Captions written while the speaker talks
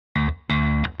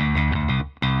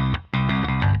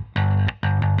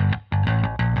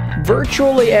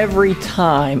Virtually every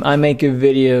time I make a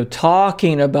video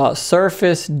talking about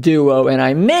Surface Duo and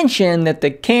I mention that the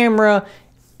camera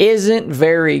isn't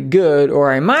very good,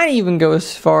 or I might even go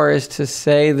as far as to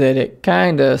say that it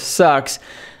kinda sucks,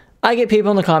 I get people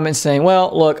in the comments saying,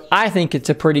 well, look, I think it's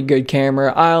a pretty good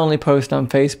camera. I only post on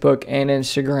Facebook and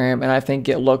Instagram, and I think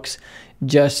it looks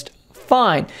just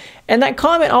fine. And that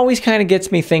comment always kind of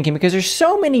gets me thinking, because there's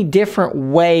so many different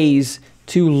ways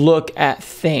to look at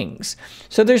things.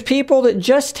 So there's people that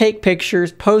just take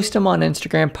pictures, post them on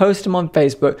Instagram, post them on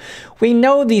Facebook. We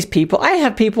know these people. I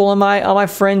have people on my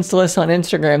friends list on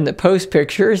Instagram that post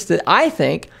pictures that I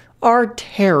think are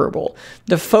terrible.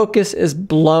 The focus is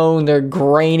blown, they're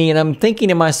grainy, and I'm thinking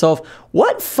to myself,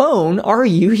 what phone are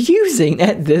you using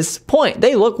at this point?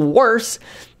 They look worse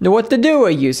than what the Duo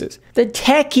uses. The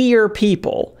techier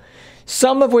people,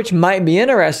 some of which might be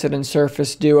interested in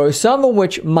Surface Duo, some of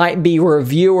which might be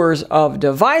reviewers of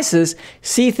devices,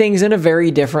 see things in a very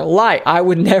different light. I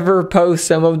would never post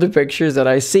some of the pictures that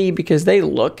I see because they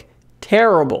look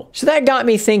terrible. So that got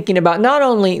me thinking about not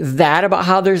only that, about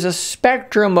how there's a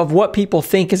spectrum of what people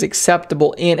think is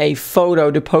acceptable in a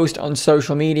photo to post on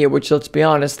social media, which, let's be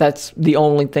honest, that's the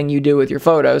only thing you do with your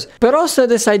photos, but also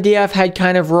this idea I've had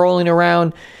kind of rolling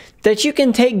around that you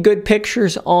can take good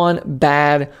pictures on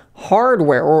bad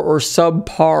hardware or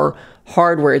subpar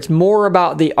hardware. It's more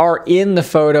about the art in the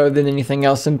photo than anything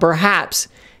else, and perhaps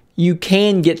you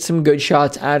can get some good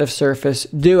shots out of Surface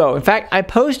Duo. In fact, I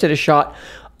posted a shot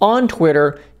on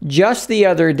Twitter just the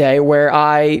other day where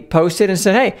I posted and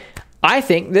said, hey, I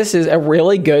think this is a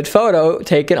really good photo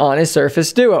taken on a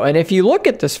Surface Duo. And if you look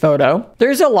at this photo,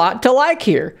 there's a lot to like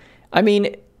here. I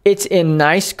mean, it's in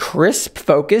nice, crisp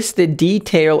focus. The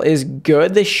detail is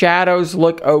good. The shadows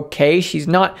look okay. She's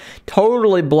not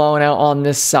totally blown out on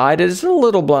this side. It's a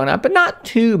little blown out, but not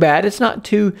too bad. It's not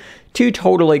too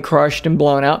totally crushed and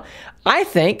blown out. I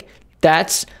think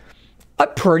that's a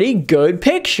pretty good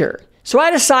picture. So I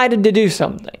decided to do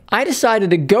something. I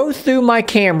decided to go through my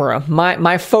camera,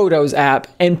 my Photos app,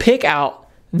 and pick out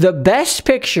the best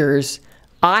pictures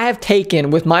I have taken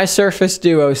with my Surface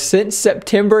Duo since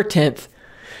September 10th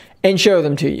and show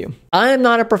them to you. I am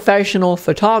not a professional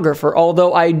photographer,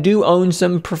 although I do own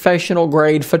some professional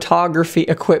grade photography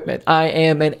equipment. I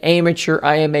am an amateur,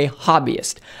 I am a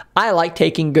hobbyist. I like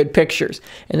taking good pictures,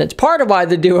 and that's part of why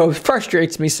the Duo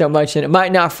frustrates me so much, and it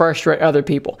might not frustrate other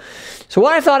people. So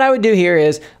what I thought I would do here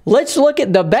is, let's look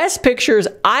at the best pictures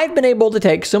I've been able to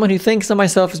take, someone who thinks of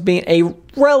myself as being a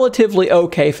relatively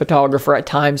okay photographer at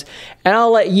times, and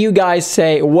I'll let you guys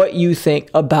say what you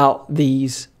think about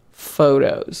these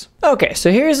photos. Okay,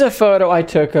 so here's a photo I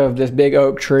took of this big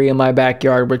oak tree in my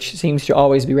backyard, which seems to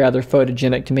always be rather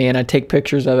photogenic to me, and I take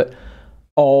pictures of it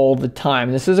all the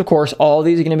time. This is, of course, all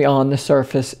these are going to be on the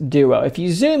Surface Duo. If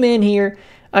you zoom in here,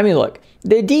 I mean, look,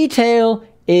 the detail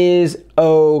is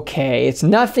okay. It's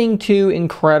nothing too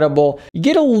incredible. You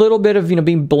get a little bit of,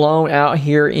 being blown out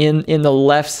here in the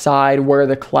left side where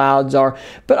the clouds are.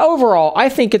 But overall, I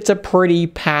think it's a pretty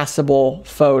passable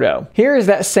photo. Here is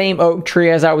that same oak tree.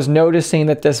 As I was noticing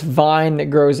that this vine that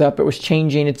grows up, it was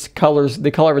changing its colors,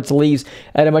 the color of its leaves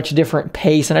at a much different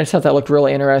pace. And I just thought that looked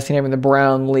really interesting, having the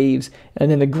brown leaves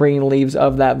and then the green leaves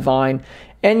of that vine.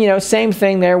 And, same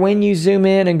thing there. When you zoom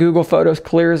in and Google Photos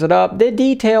clears it up, the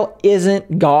detail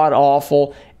isn't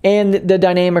god-awful, and the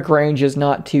dynamic range is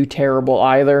not too terrible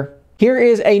either. Here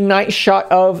is a night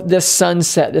shot of the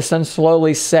sunset. The sun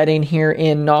slowly setting here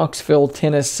in Knoxville,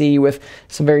 Tennessee, with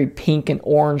some very pink and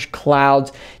orange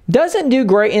clouds. Doesn't do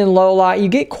great in low light. You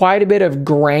get quite a bit of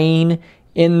grain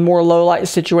in more low light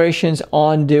situations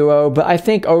on Duo, but I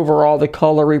think overall the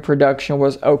color reproduction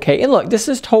was okay. And look, this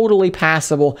is totally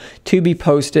passable to be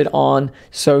posted on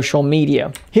social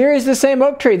media. Here is the same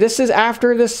oak tree. This is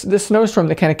after this snowstorm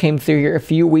that kind of came through here a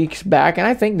few weeks back, and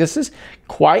I think this is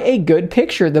quite a good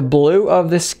picture. The blue of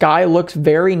the sky looks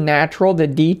very natural. The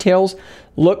details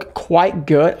look quite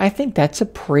good. I think that's a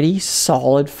pretty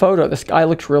solid photo. The sky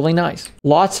looks really nice.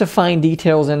 Lots of fine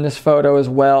details in this photo as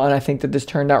well, and I think that this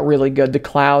turned out really good. The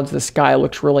clouds, the sky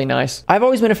looks really nice. I've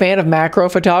always been a fan of macro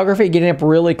photography, getting up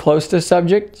really close to the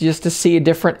subject just to see a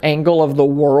different angle of the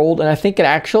world, and I think it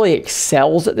actually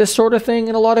excels at this sort of thing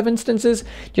in a lot of instances.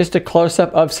 Just a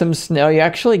close-up of some snow, you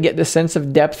actually get the sense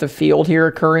of depth of field here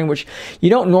occurring, which you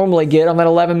don't normally get on that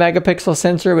 11 megapixel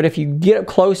sensor, but if you get up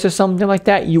close to something like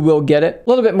that, you will get it. A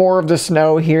little bit more of the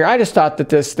snow here. I just thought that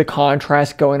the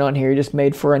contrast going on here just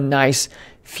made for a nice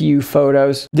few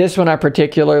photos. This one I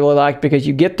particularly like because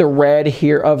you get the red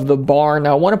here of the barn.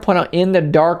 Now I want to point out, in the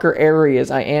darker areas,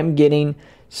 I am getting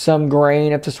some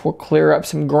grain. If this will clear up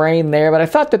some grain there, but I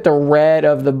thought that the red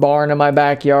of the barn in my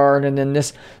backyard and then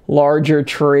this larger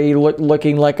tree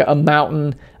looking like a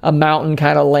mountain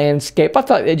kind of landscape, I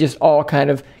thought it just all kind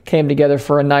of came together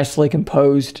for a nicely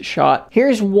composed shot.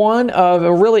 Here's one of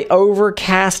a really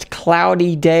overcast,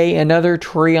 cloudy day, another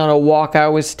tree on a walk I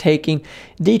was taking.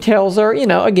 Details are, you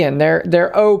know, again,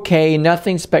 they're okay,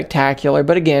 nothing spectacular,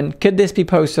 but again, could this be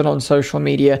posted on social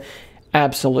media?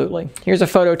 Absolutely. Here's a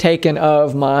photo taken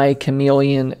of my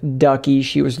chameleon ducky.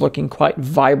 She was looking quite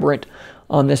vibrant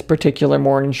on this particular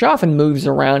morning. She often moves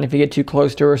around if you get too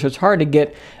close to her, so it's hard to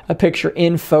get a picture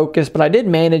in focus, but I did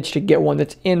manage to get one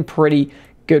that's in pretty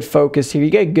good focus here. You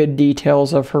get good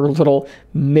details of her little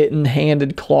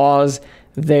mitten-handed claws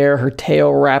there, her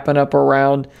tail wrapping up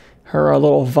around her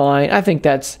little vine. I think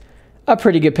that's a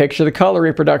pretty good picture. The color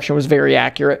reproduction was very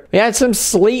accurate. We had some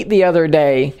sleet the other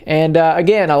day, and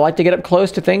again, I like to get up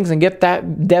close to things and get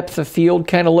that depth of field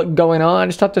kind of look going on. I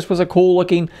just thought this was a cool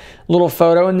looking little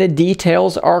photo, and the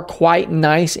details are quite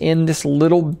nice in this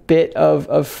little bit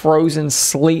of frozen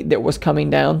sleet that was coming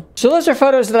down. So those are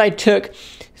photos that I took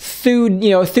through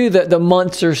the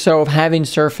months or so of having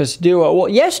Surface Duo. Well,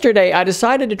 yesterday I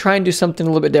decided to try and do something a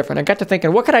little bit different. I got to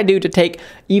thinking, what could I do to take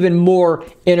even more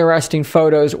interesting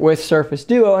photos with Surface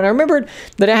Duo? And I remembered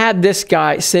that I had this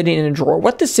guy sitting in a drawer.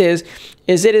 What this is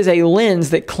it is a lens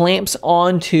that clamps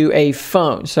onto a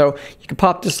phone. So you can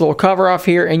pop this little cover off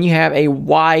here and you have a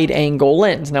wide angle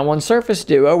lens. Now on Surface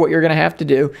Duo, what you're going to have to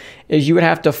do is you would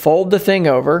have to fold the thing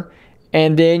over,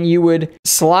 and then you would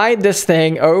slide this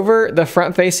thing over the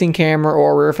front-facing camera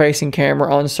or rear-facing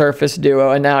camera on Surface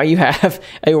Duo, and now you have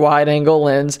a wide-angle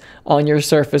lens on your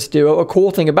Surface Duo. A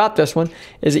cool thing about this one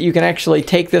is that you can actually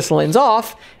take this lens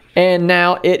off, and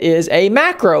now it is a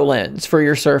macro lens for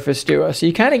your Surface Duo. So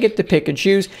you kind of get to pick and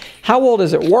choose. How well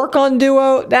does it work on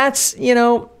Duo? That's, you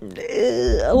know,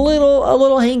 a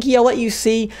little hinky. I'll let you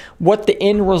see what the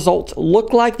end results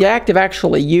look like. The act of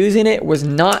actually using it was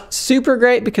not super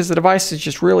great because the device is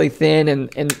just really thin,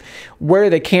 and where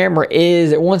the camera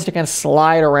is, it wants to kind of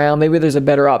slide around. Maybe there's a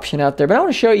better option out there, but I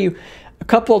want to show you a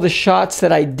couple of the shots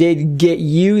that I did get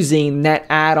using that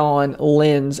add-on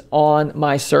lens on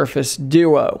my Surface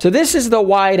Duo. So this is the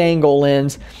wide angle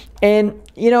lens, and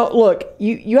you know, look,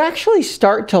 you actually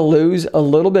start to lose a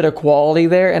little bit of quality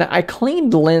there, and I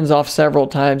cleaned the lens off several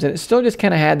times and it still just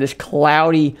kind of had this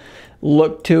cloudy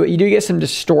look to it. You do get some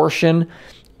distortion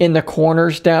in the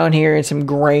corners down here and some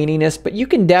graininess, but you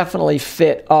can definitely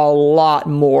fit a lot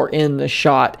more in the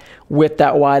shot with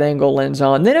that wide angle lens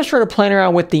on. Then I started playing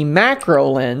around with the macro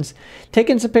lens,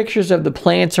 taking some pictures of the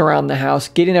plants around the house,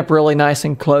 getting up really nice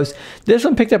and close. This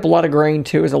one picked up a lot of grain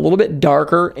too. It was a little bit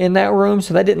darker in that room,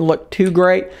 so that didn't look too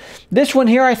great. This one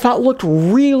here I thought looked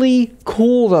really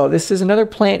cool though. This is another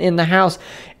plant in the house,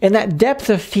 and that depth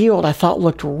of field I thought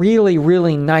looked really,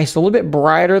 really nice. A little bit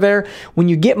brighter there. When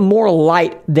you get more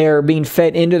light there being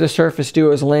fed into the Surface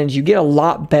Duo's lens, you get a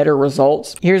lot better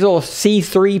results. Here's a little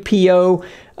C3PO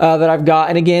that I've got,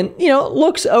 and again, you know, it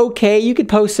looks okay. You could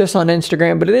post this on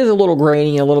Instagram, but it is a little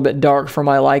grainy, a little bit dark for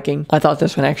my liking. I thought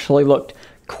this one actually looked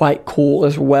quite cool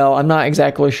as well. I'm not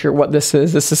exactly sure what this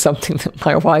is. This is something that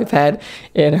my wife had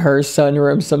in her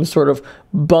sunroom, some sort of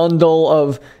bundle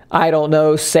of, I don't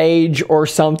know, sage or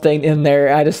something in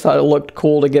there. I just thought it looked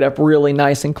cool to get up really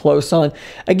nice and close on.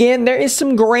 Again, there is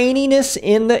some graininess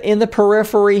in the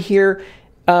periphery here.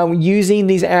 Using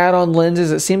these add-on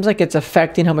lenses, it seems like it's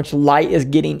affecting how much light is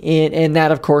getting in, and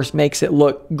that of course makes it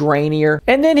look grainier.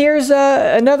 And then here's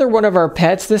another one of our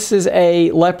pets. This is a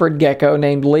leopard gecko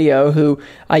named Leo, who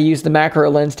I used the macro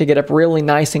lens to get up really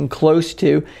nice and close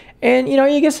to. And you know,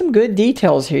 you get some good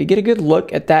details here. You get a good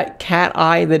look at that cat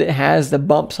eye that it has, the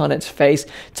bumps on its face.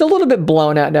 It's a little bit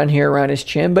blown out down here around his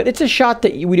chin, but it's a shot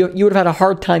that you would have had a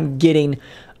hard time getting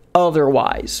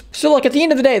otherwise. So look, at the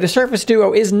end of the day, the Surface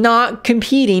Duo is not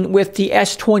competing with the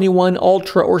S21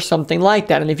 Ultra or something like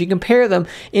that. And if you compare them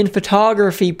in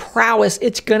photography prowess,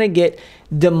 it's going to get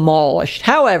demolished.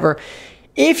 However,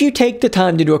 if you take the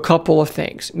time to do a couple of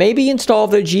things, maybe install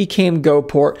the Gcam Go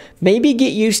port, maybe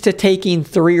get used to taking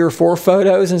 3 or 4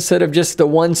 photos instead of just the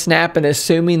one snap and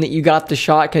assuming that you got the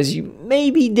shot because you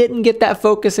maybe didn't get that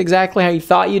focus exactly how you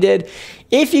thought you did.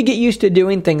 If you get used to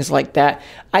doing things like that,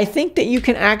 I think that you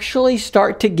can actually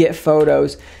start to get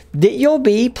photos that you'll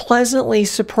be pleasantly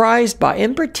surprised by.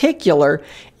 In particular,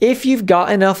 if you've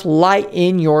got enough light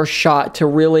in your shot to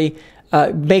really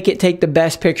make it take the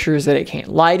best pictures that it can.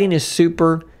 Lighting is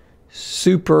super,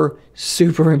 super,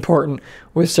 super important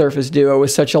with Surface Duo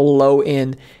with such a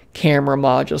low-end camera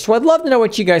module. So I'd love to know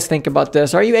what you guys think about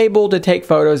this. Are you able to take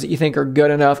photos that you think are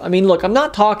good enough? I mean, look, I'm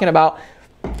not talking about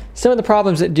Some of the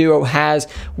problems that Duo has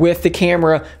with the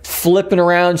camera flipping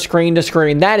around screen to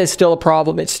screen, that is still a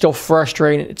problem. It's still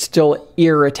frustrating. It's still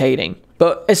irritating.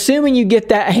 But assuming you get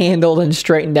that handled and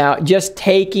straightened out, just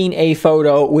taking a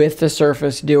photo with the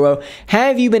Surface Duo,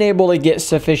 have you been able to get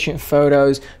sufficient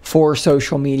photos for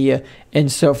social media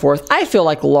and so forth? I feel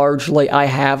like largely I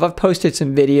have. I've posted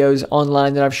some videos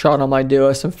online that I've shot on my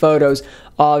Duo, some photos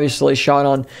obviously shot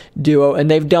on Duo, and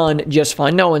they've done just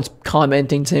fine. No one's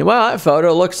commenting saying, well, that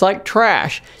photo looks like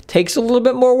trash. Takes a little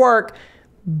bit more work,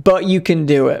 but you can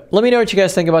do it. Let me know what you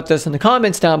guys think about this in the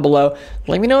comments down below.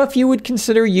 Let me know if you would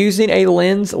consider using a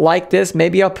lens like this.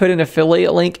 Maybe I'll put an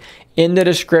affiliate link in the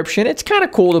description. It's kind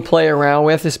of cool to play around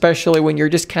with, especially when you're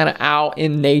just kind of out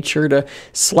in nature, to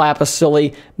slap a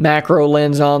silly macro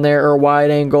lens on there or a wide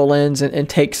angle lens and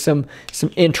take some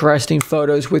interesting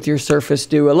photos with your Surface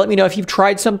Duo. Let me know if you've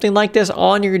tried something like this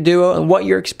on your Duo and what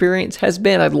your experience has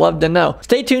been. I'd love to know.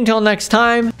 Stay tuned till next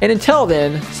time, and until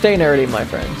then, stay nerdy, my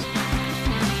friends.